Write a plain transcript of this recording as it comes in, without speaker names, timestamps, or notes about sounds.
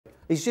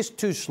He's just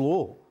too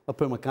slow,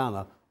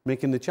 Upamecano,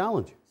 making the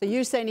challenge. So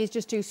you're saying he's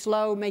just too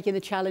slow making the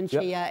challenge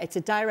here. It's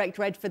a direct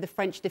red for the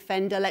French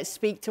defender. Let's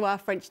speak to our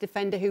French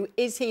defender who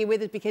is here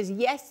with us, because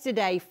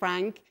yesterday,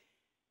 Frank,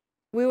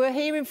 we were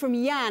hearing from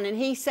Jan, and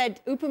he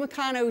said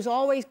Upamecano's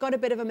always got a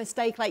bit of a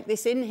mistake like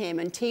this in him,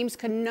 and teams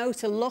can know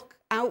to look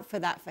out for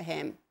that for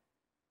him.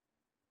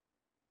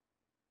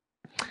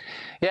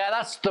 Yeah,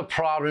 that's the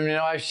problem. You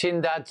know, I've seen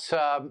that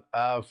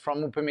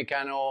from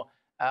Upamecano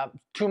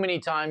too many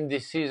times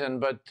this season,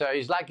 but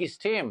it's like his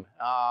team.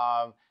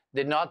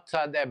 They're not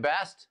at their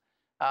best.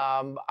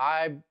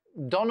 I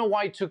don't know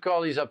why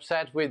Tuchel is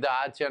upset with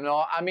that, you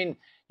know. I mean,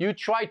 you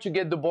try to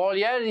get the ball.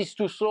 Yeah, he's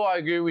too slow, I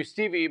agree with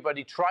Stevie, but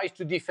he tries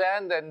to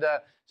defend, and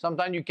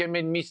sometimes you can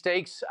make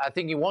mistakes. I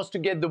think he wants to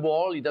get the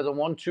ball. He doesn't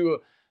want to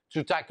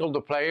tackle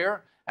the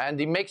player, and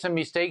he makes some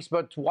mistakes.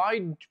 But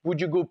why would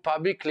you go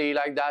publicly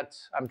like that?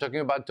 I'm talking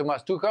about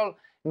Thomas Tuchel.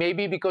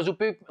 Maybe because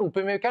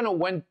Upamecano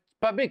went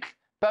public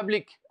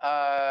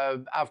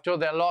after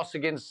their loss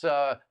against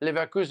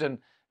Leverkusen,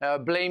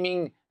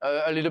 blaming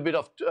a little bit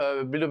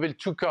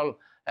Tuchel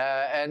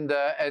and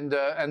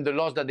the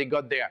loss that they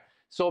got there.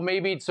 So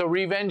maybe it's a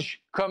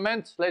revenge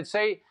comment, let's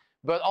say.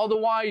 But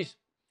otherwise,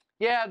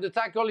 yeah, the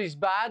tackle is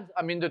bad.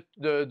 I mean,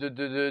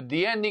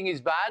 the ending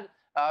is bad.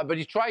 But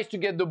he tries to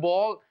get the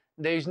ball.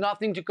 There is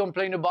nothing to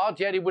complain about.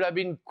 Yeah, he would have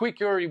been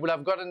quicker. He would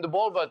have gotten the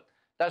ball. But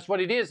that's what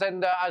it is.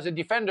 And as a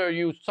defender,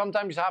 you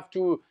sometimes have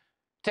to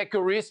take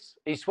a risk.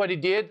 It's what he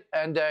did,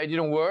 and it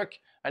didn't work.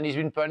 And he's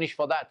been punished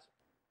for that.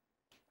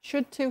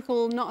 Should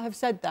Tuchel not have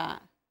said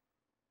that?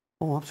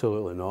 Oh,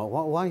 absolutely not.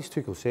 Why is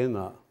Tuchel saying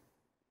that?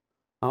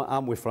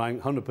 I'm with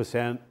Frank,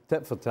 100%,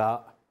 tit for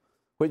tat,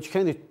 which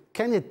kind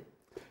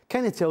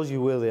of tells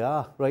you where they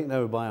are right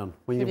now, Bayern.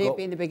 When Should he have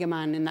been the bigger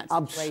man in that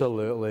situation?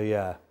 Absolutely,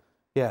 yeah,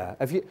 yeah.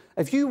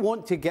 If you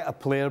want to get a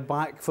player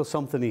back for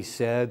something he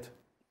said,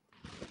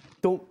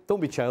 don't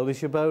be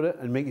childish about it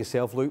and make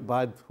yourself look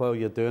bad while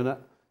you're doing it.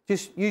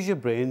 Just use your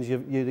brains,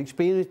 your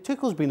experience.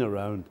 Tuchel's been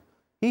around.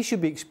 He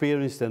should be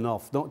experienced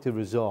enough not to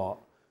resort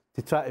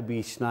to try to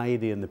be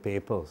snidey in the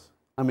papers.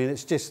 I mean,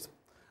 it's just,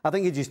 I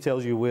think it just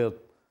tells you where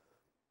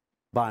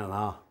Bayern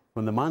are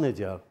when the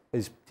manager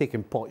is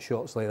taking pot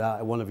shots like that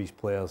at one of his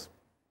players.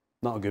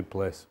 Not a good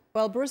place.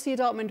 Well, Borussia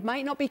Dortmund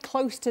might not be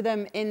close to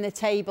them in the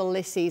table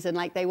this season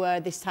like they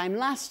were this time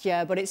last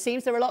year, but it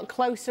seems they're a lot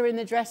closer in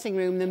the dressing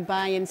room than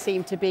Bayern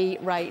seem to be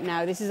right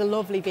now. This is a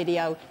lovely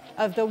video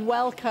of the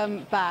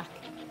welcome back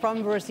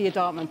from Borussia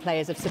Dortmund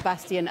players of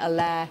Sebastian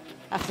Haller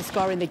after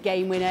scoring the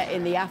game winner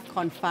in the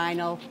AFCON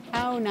final.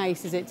 How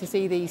nice is it to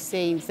see these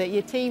scenes, that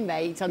your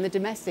teammates on the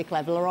domestic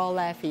level are all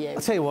there for you?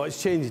 I'll tell you what,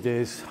 it's changed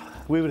days.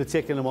 We would have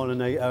taken them on a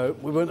night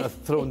out. We wouldn't have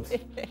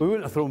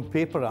thrown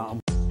paper at them.